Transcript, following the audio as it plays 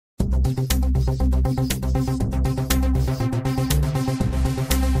Jenkins.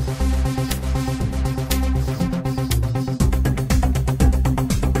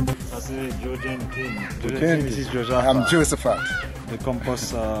 I'm Josephat, the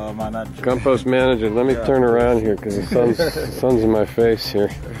compost manager. Compost manager. Let me turn around here because the sun's in my face here.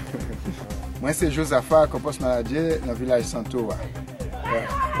 Moi c'est Josephat, compost manager dans le village Santo.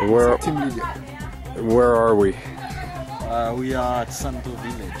 Team leader. Where are we? We are at Santo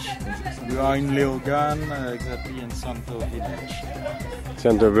village. We are in Leogane, exactly in Santo village.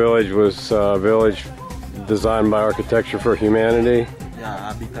 Santo village was a village designed by Architecture for Humanity.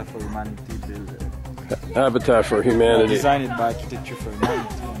 Yeah, Habitat for Humanity built. Habitat for Humanity. Designed by Architecture for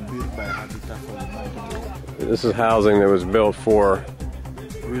Humanity and built by Habitat for Humanity. This is housing that was built for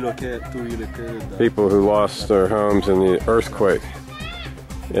relocate people who lost their homes in the earthquake.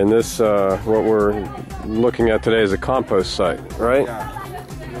 And this, what we're looking at today is a compost site, right? Yeah,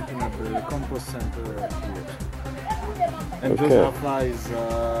 looking at the compost center right here. And okay. Josephat is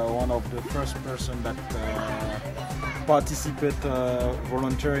one of the first person that participate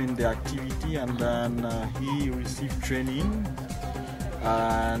volunteer in the activity, and then he received training,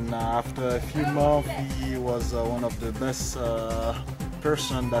 and after a few months he was one of the best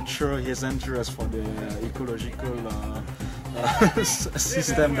person that showed his interest for the ecological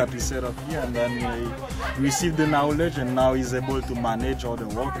system that we set up here, and then he received the knowledge, and now he's able to manage all the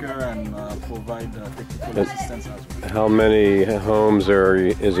worker and provide technical assistance as well. How many homes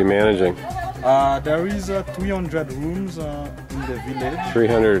is he managing? There is 300 rooms in the village.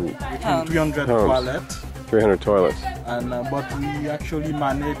 300 300 homes. toilets. 300 toilets. And but we actually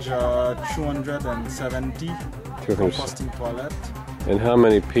manage 270 composting toilets. And how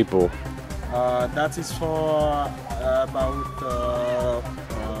many people? That is for about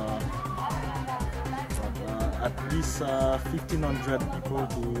at least 1,500 people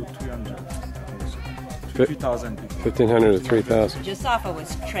to 300. 3,000 people. 1,500 to 3,000. Josephat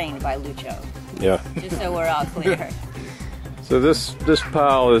was trained by Lucho. Yeah. Just so we're all clear. So this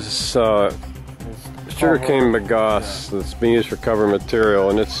pile is sugarcane bagasse that's being used for cover material,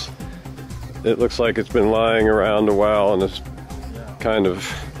 and it looks like it's been lying around a while, and it's kind of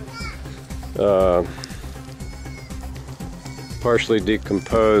partially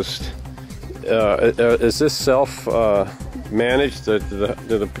decomposed. Is this self-managed?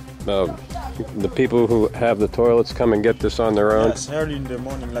 The people who have the toilets come and get this on their own? Yes, early in the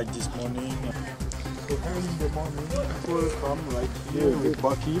morning, like this morning. So early in the morning, people come right here with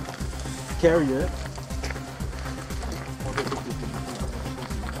bucket, carry it.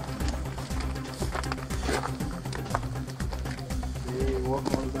 They walk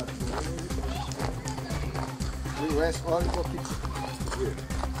all that way. We rest all buckets here.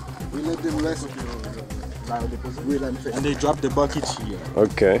 We let them rest. And they drop the buckets here.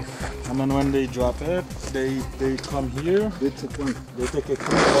 Okay. And then when they drop it, they come here. They take a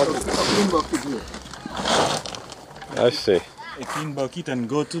clean bucket here. I see. A clean bucket and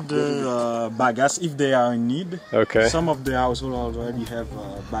go to the bagasse if they are in need. Okay. Some of the households already have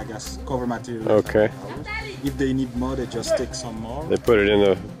bagasse cover material. Okay. If they need more, they just take some more. They put it in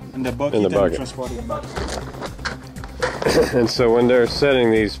the bucket and transport it back. And so when they're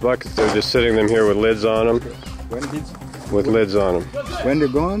setting these buckets, they're just sitting them here with lids on them? With lids on them. When they're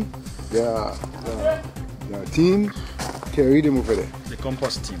gone, the team carry them over there. The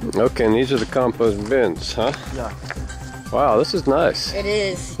compost team. Okay, and these are the compost bins, huh? Yeah. Wow, this is nice. It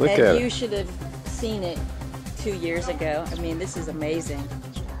is. Look and at you it. should have seen it 2 years ago. I mean, this is amazing.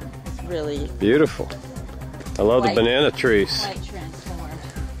 It's really beautiful. I love the banana trees. quite transformed.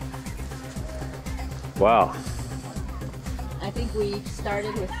 Wow. I think we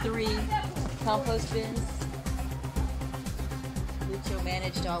started with 3 compost bins. Lucho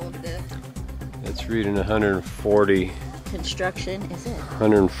managed all of the It's reading 140. construction, is it?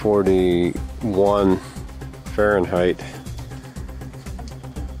 141 Fahrenheit.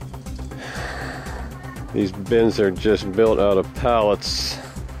 These bins are just built out of pallets,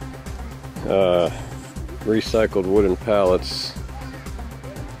 recycled wooden pallets.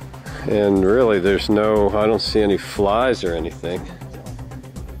 And really I don't see any flies or anything.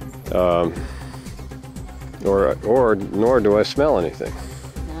 Nor do I smell anything.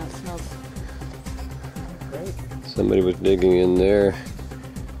 No, it smells great. Somebody was digging in there.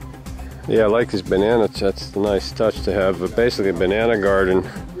 Yeah, I like these bananas. That's a nice touch to have basically a banana garden.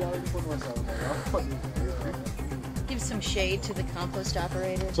 Give some shade to the compost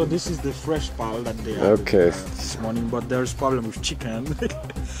operator. So this is the fresh pile that they have this morning, but there's problem with chicken.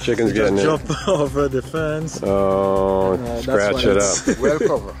 Chicken's getting it. Jump over the fence. Oh, scratch it up. Well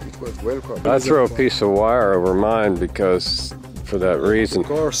covered. It was well covered. I throw a piece of wire over mine because for that reason. Of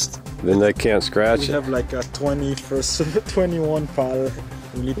course. Then they can't scratch We it. have like a 21 pile.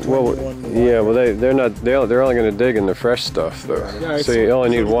 Only 21. Well, yeah, well they're only going to dig in the fresh stuff though. Yeah, So you only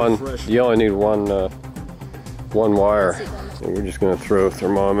need one. fresh. You only need one wire. And we're just going to throw a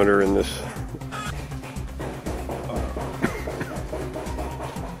thermometer in this.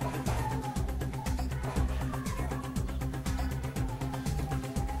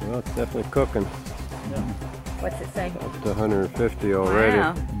 Well, it's definitely cooking. What's it say? Up to 150 already.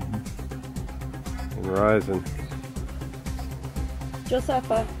 Wow. And rising.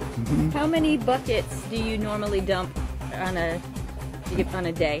 Josepha, how many buckets do you normally dump on a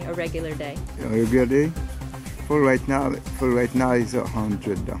day, a regular day? Regular day. For right now is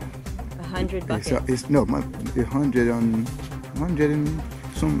 100. 100 buckets. It's no, 100 and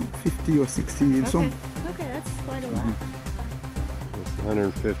some 50 or 60 and some. Okay, that's quite a lot. It's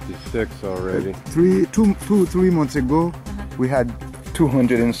 156 already. 3 months ago we had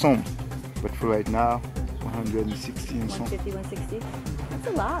 200 and some, but for right now 160 and some. 150, 160? That's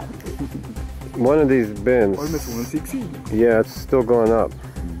a lot. One of these bins. Almost 160. Yeah, it's still going up.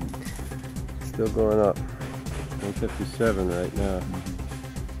 Still going up. 157 right now.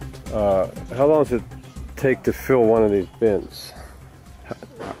 How long does it take to fill one of these bins?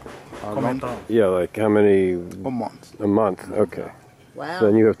 Yeah, like how many? A month. A month, okay. Wow. So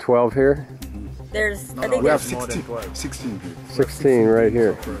then you have 12 here? There's, I no, think We have there's 16 here. 16 right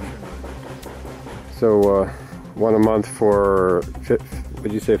here. So one a month for,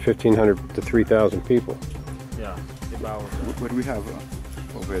 would you say 1,500 to 3,000 people? Yeah, about. What we have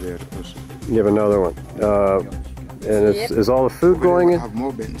over there also. You have another one. And is all the food going We in? have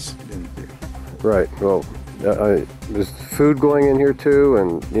more bins than there. Right. Well, there's food going in here too,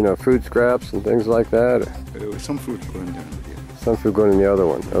 and you know, food scraps and things like that. Some fruit going down here. Some food going in the other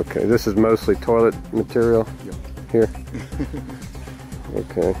one. Okay. This is mostly toilet material here.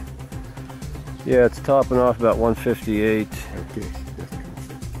 Okay. Yeah, it's topping off about 158. Okay.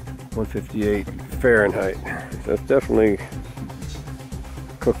 158 Fahrenheit. That's definitely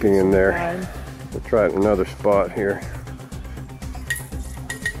cooking in there. We'll try it in another spot here.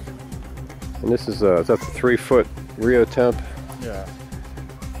 And this is that's a 3-foot Rio temp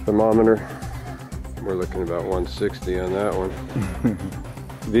thermometer. We're looking about 160 on that one.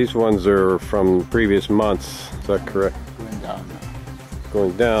 These ones are from previous months. Is that correct? Going down.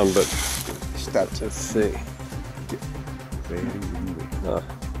 Going down, but Let's see. Yeah,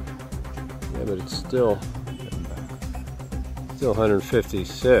 but it's still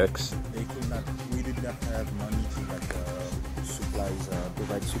 156. They could not. We did not have money to supplies,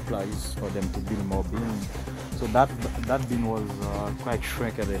 provide supplies for them to build more bins. So that bin was quite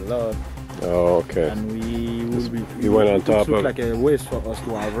shrinked a lot. Oh, okay. And You went on top it of like a waste for us to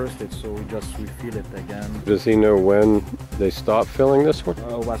harvest it, so we just refill it again. Does he know when they stop filling this one?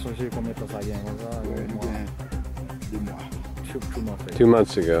 On va changer combien de temps ça gagne. 2 months. 2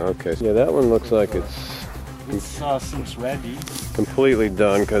 months ago. Okay. Yeah, that one looks like it's It seems ready. completely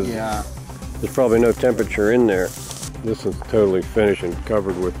done because there's probably no temperature in there. This is totally finished and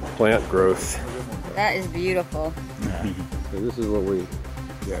covered with plant growth. That is beautiful. So this is what we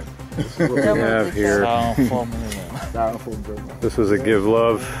Double have here. This was a Give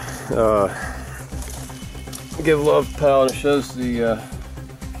Love pal, and it shows the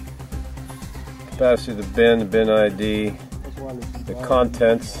capacity of the bin ID, the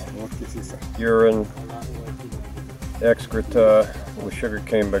contents, urine, excreta with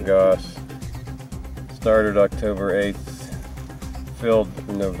sugarcane bagasse. Started October 8th, filled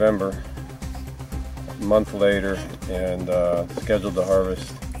in November, a month later, and scheduled to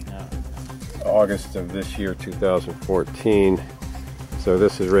harvest August of this year, 2014. So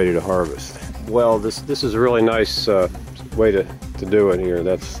this is ready to harvest. Well, this is a really nice way to do it here.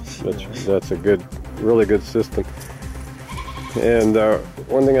 That's a good, really good system. And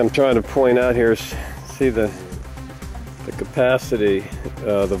one thing I'm trying to point out here is see the capacity,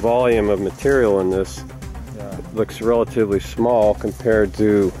 the volume of material in this looks relatively small compared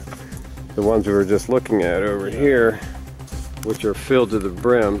to the ones we were just looking at over here, which are filled to the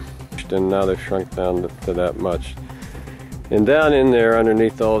brim, and now they've shrunk down to that much. And down in there,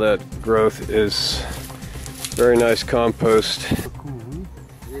 underneath all that growth, is very nice compost.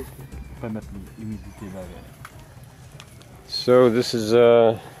 So this is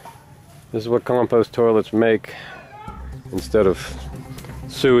what compost toilets make instead of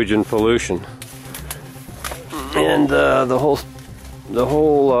sewage and pollution. And the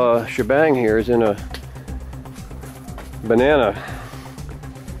whole shebang here is in a banana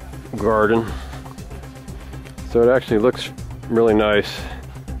garden, so it actually looks really nice.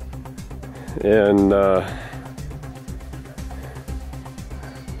 And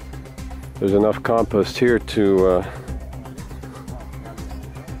there's enough compost here to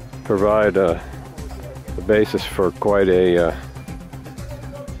provide the basis for quite a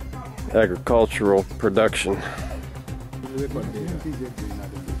agricultural production.